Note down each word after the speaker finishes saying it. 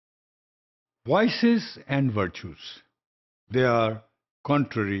Vices and virtues, they are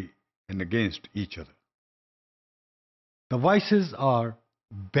contrary and against each other. The vices are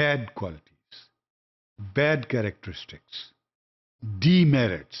bad qualities, bad characteristics,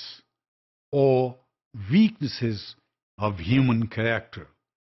 demerits, or weaknesses of human character,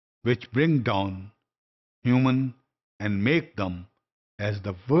 which bring down human and make them as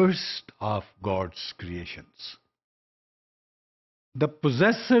the worst of God's creations. The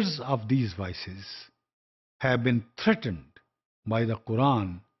possessors of these vices have been threatened by the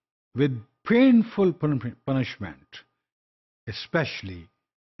Quran with painful punishment, especially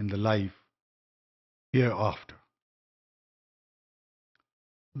in the life hereafter.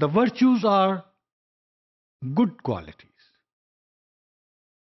 The virtues are good qualities,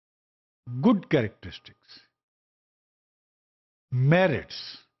 good characteristics,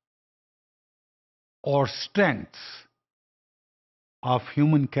 merits, or strengths of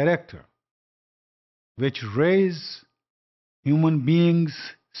human character, which raise human beings'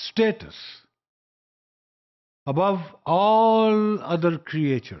 status above all other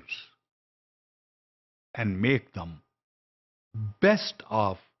creatures and make them best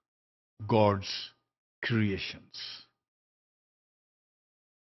of God's creations.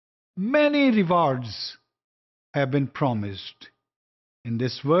 Many rewards have been promised in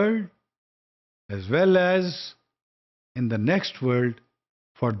this world as well as in the next world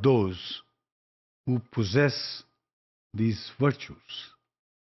for those who possess these virtues.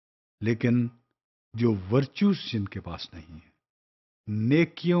 लेकिन जो virtues जिनके पास नहीं है,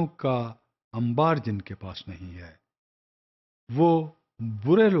 नेकियों का अंबार जिनके पास नहीं है, वो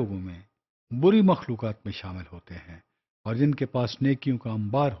बुरे लोगों में, बुरी मखलूकात में शामिल होते हैं, और जिनके पास नेकियों का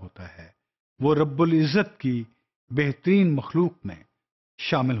अंबार होता है वो रब्बुल इज़्ज़त की बेहतरीन मखलूक में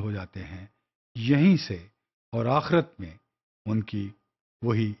शामिल हो जाते हैं। यहीं से और आखिरत में उनकी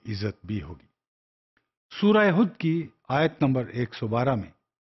वही इज़्ज़त भी होगी। सूरह हुद की आयत नंबर 112 में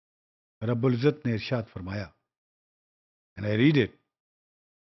रब्बुल इज़्ज़त ने इरशाद फरमाया, and I read it,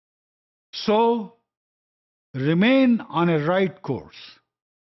 So remain on a right course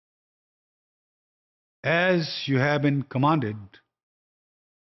as you have been commanded,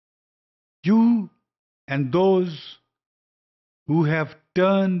 you and those who have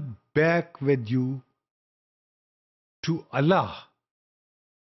turned back with you to Allah,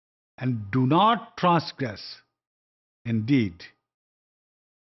 and do not transgress. Indeed,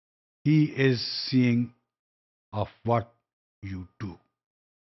 He is seeing of what you do.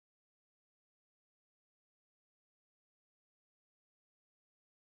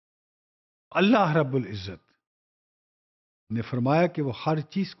 अल्लाह रब्बुल इज़्ज़त ने फरमाया कि वो हर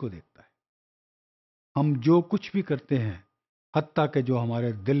चीज को देखता है। हम जो कुछ भी करते हैं, हत्ता कि जो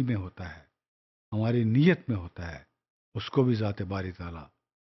हमारे दिल में होता है, हमारी नीयत में होता है, उसको भी ज़ात बारी ताला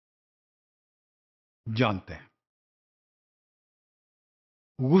जानते हैं।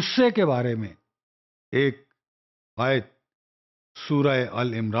 गुस्से के बारे में एक आयत सूरह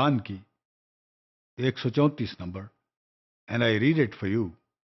अल इमरान की 134 number, and I read it for you.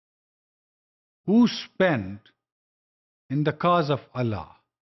 Who spend in the cause of Allah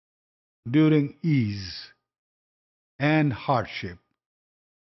during ease and hardship,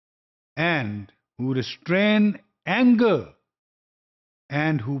 and who restrain anger,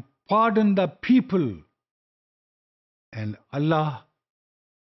 and who pardon the people, and Allah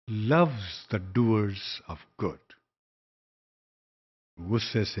loves the doers of good.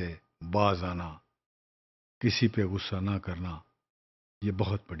 गुस्से से बाज आना, किसी पे गुस्सा ना करना, ये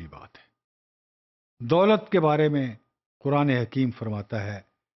बहुत बड़ी बात है। दौलत के बारे में कुरान हकीम फरमाता है,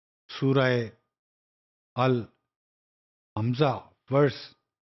 सूरह अल हमजा वर्स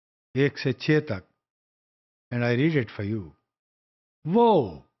 1 से 6 तक, and I read it for you.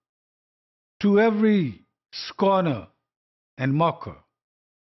 Woe to every scorner and mocker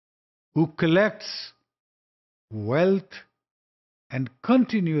who collects wealth and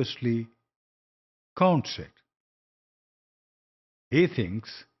continuously counts it. He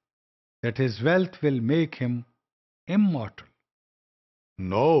thinks that his wealth will make him immortal.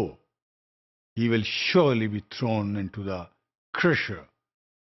 No, he will surely be thrown into the crusher.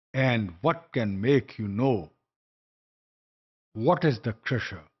 And what can make you know what is the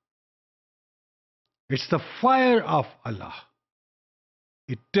crusher? It's the fire of Allah,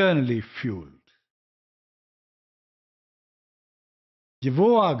 eternally fueled. ये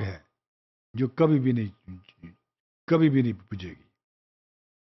वो आग है जो कभी भी नहीं बुझेगी।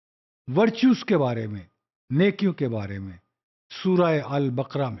 Virtues के बारे में, नेकियों के बारे में सूरह अल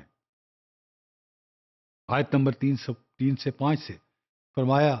बकरा में आयत नंबर 3 से 5 से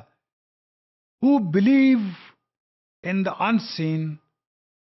फरमाया, Who believe in the unseen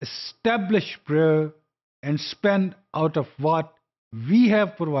establish prayer and spend out of what we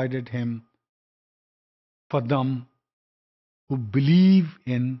have provided him for them who believe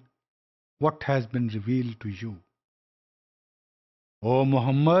in what has been revealed to you. O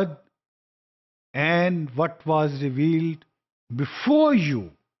Muhammad, and what was revealed before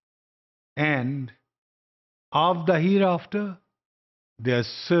you, and of the hereafter, they are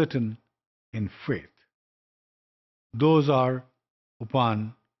certain in faith. Those are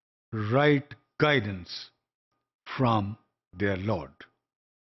upon right guidance from their Lord.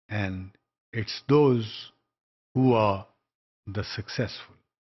 And it's those who are the successful.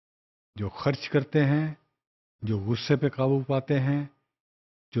 जो खर्च करते हैं, जो गुस्से पे काबू पाते हैं,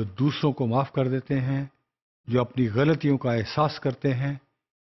 जो दूसरों को माफ कर देते हैं, जो अपनी गलतियों का एहसास करते हैं,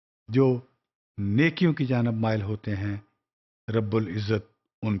 जो नेकियों की जानब माइल होते हैं, रब्बुल इज़्ज़त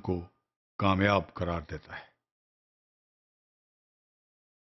उनको कामयाब करार देता है.